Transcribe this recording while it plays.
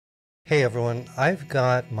Hey everyone, I've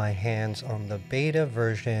got my hands on the beta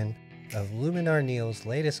version of Luminar Neo's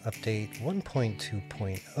latest update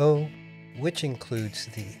 1.2.0, which includes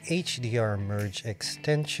the HDR Merge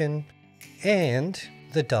extension and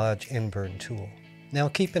the Dodge and Burn tool. Now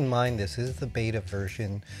keep in mind this is the beta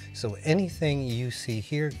version, so anything you see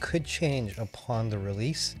here could change upon the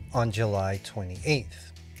release on July 28th.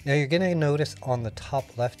 Now you're going to notice on the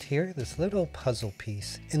top left here this little puzzle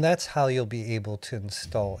piece, and that's how you'll be able to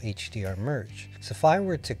install HDR Merge. So if I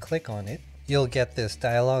were to click on it, you'll get this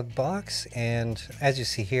dialog box, and as you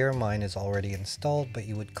see here, mine is already installed, but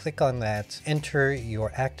you would click on that, enter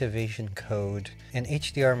your activation code, and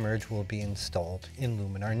HDR Merge will be installed in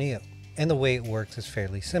Luminar Neo. And the way it works is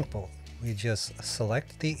fairly simple. We just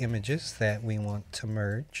select the images that we want to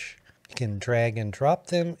merge. You can drag and drop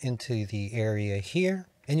them into the area here,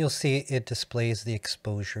 and you'll see it displays the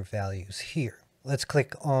exposure values here. Let's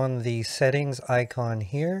click on the settings icon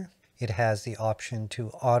here. It has the option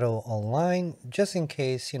to auto align, just in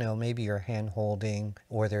case, maybe you're hand holding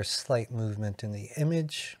or there's slight movement in the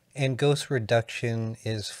image. And ghost reduction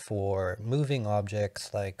is for moving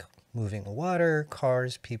objects like moving water,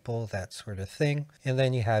 cars, people, that sort of thing. And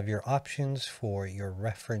then you have your options for your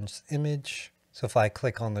reference image. So if I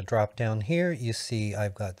click on the drop down here, you see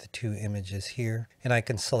I've got the two images here, and I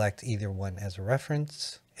can select either one as a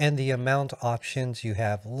reference. And the amount options, you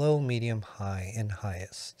have low, medium, high, and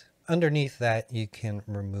highest. Underneath that, you can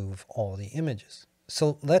remove all the images.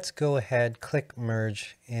 So let's go ahead, click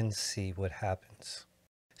merge, and see what happens.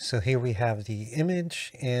 So here we have the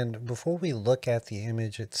image, and before we look at the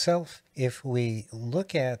image itself, if we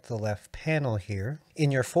look at the left panel here, in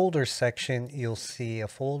your folder section, you'll see a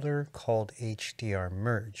folder called HDR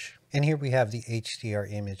Merge. And here we have the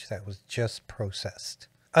HDR image that was just processed.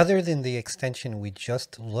 Other than the extension we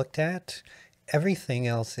just looked at, everything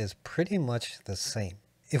else is pretty much the same.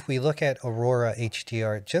 If we look at Aurora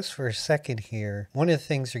HDR just for a second here, one of the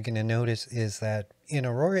things you're going to notice is that in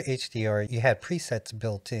Aurora HDR, you had presets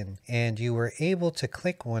built in, and you were able to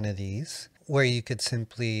click one of these where you could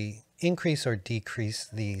simply increase or decrease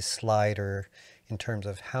the slider in terms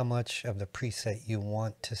of how much of the preset you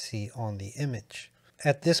want to see on the image.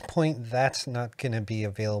 At this point, that's not going to be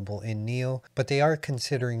available in Neo, but they are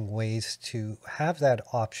considering ways to have that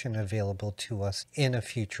option available to us in a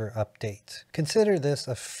future update. Consider this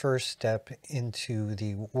a first step into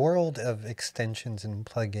the world of extensions and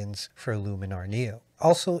plugins for Luminar Neo.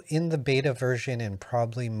 Also, in the beta version, and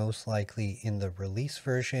probably most likely in the release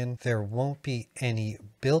version, there won't be any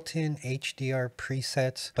built-in HDR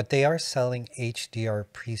presets, but they are selling HDR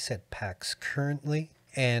preset packs currently.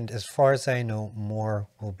 And as far as I know, more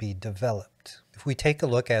will be developed. If we take a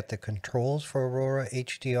look at the controls for Aurora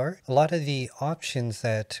HDR, a lot of the options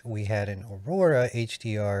that we had in Aurora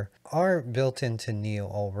HDR are built into Neo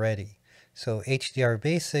already. So HDR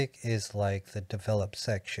Basic is like the develop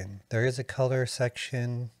section. There is a color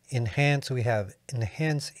section. Enhance, we have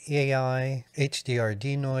Enhance AI, HDR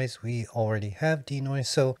denoise, we already have denoise,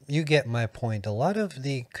 so you get my point. A lot of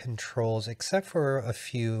the controls, except for a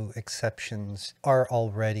few exceptions, are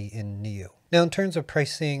already in Neo. Now in terms of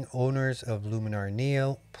pricing, owners of Luminar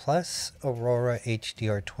Neo plus Aurora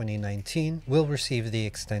HDR 2019 will receive the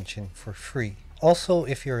extension for free. Also,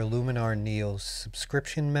 if you're a Luminar Neo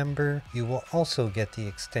subscription member, you will also get the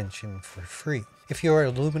extension for free. If you're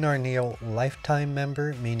a Luminar Neo lifetime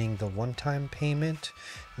member, meaning the one-time payment,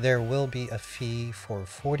 there will be a fee for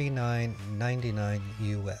 $49.99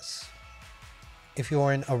 US. If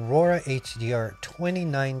you're an Aurora HDR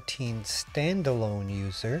 2019 standalone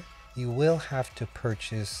user, you will have to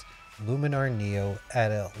purchase Luminar Neo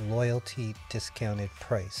at a loyalty discounted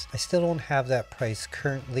price. I still don't have that price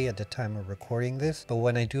currently at the time of recording this, but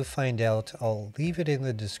when I do find out, I'll leave it in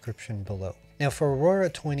the description below. Now for Aurora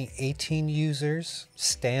 2018 users,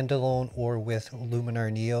 standalone or with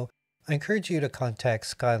Luminar Neo, I encourage you to contact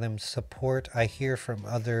Skylum support. I hear from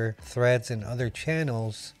other threads and other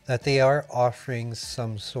channels that they are offering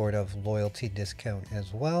some sort of loyalty discount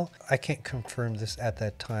as well. I can't confirm this at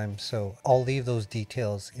that time, so I'll leave those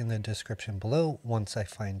details in the description below once I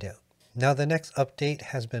find out. Now the next update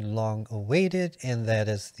has been long awaited, and that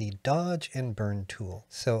is the Dodge and Burn tool.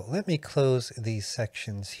 So let me close these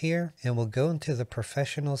sections here, and we'll go into the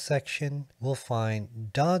professional section. We'll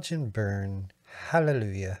find Dodge and Burn.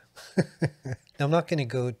 Hallelujah. Now I'm not going to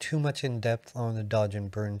go too much in depth on the Dodge and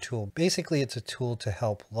Burn tool. Basically, it's a tool to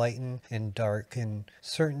help lighten and darken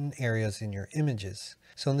certain areas in your images.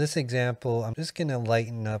 So in this example, I'm just going to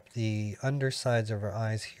lighten up the undersides of our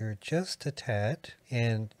eyes here just a tad,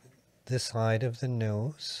 and this side of the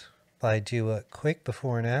nose. If I do a quick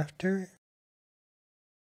before and after,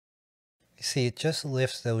 You see, it just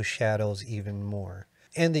lifts those shadows even more,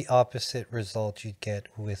 and the opposite result you get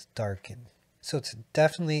with darken. So it's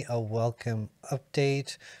definitely a welcome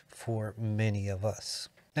update for many of us.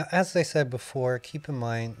 Now, as I said before, keep in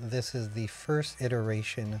mind this is the first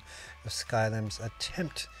iteration of Skylum's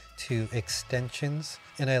attempt to extensions,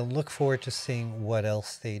 and I look forward to seeing what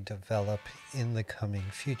else they develop in the coming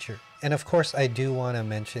future. And of course, I do want to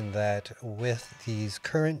mention that with these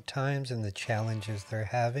current times and the challenges they're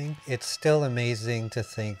having, it's still amazing to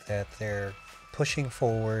think that they're pushing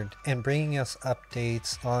forward and bringing us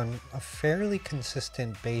updates on a fairly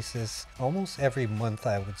consistent basis almost every month,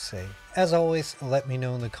 I would say. As always, let me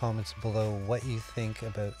know in the comments below what you think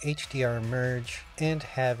about HDR Merge and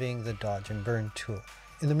having the dodge and burn tool.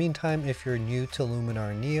 In the meantime, if you're new to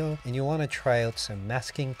Luminar Neo and you want to try out some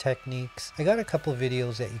masking techniques, I got a couple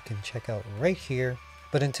videos that you can check out right here.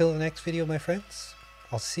 But until the next video, my friends,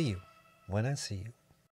 I'll see you when I see you.